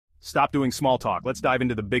Stop doing small talk, let's dive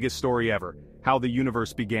into the biggest story ever, how the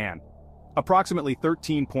universe began. Approximately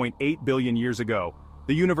 13.8 billion years ago,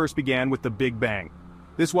 the universe began with the Big Bang.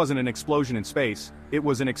 This wasn't an explosion in space, it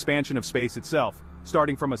was an expansion of space itself,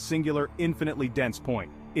 starting from a singular, infinitely dense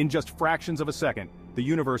point. In just fractions of a second, the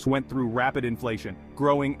universe went through rapid inflation,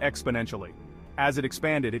 growing exponentially. As it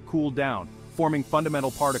expanded, it cooled down, forming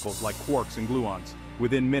fundamental particles like quarks and gluons.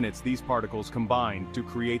 Within minutes, these particles combined to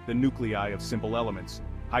create the nuclei of simple elements,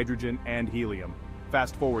 hydrogen and helium.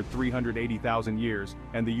 Fast forward 380,000 years,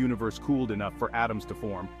 and the universe cooled enough for atoms to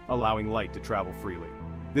form, allowing light to travel freely.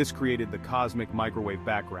 This created the cosmic microwave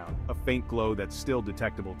background, a faint glow that's still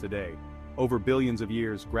detectable today. Over billions of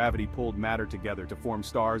years, gravity pulled matter together to form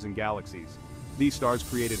stars and galaxies. These stars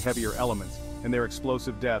created heavier elements, and their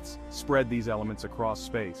explosive deaths spread these elements across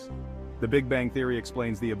space. The Big Bang Theory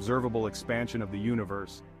explains the observable expansion of the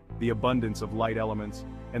universe, the abundance of light elements,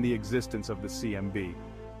 and the existence of the CMB.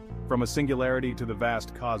 From a singularity to the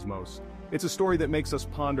vast cosmos, it's a story that makes us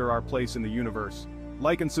ponder our place in the universe.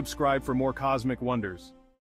 Like and subscribe for more cosmic wonders.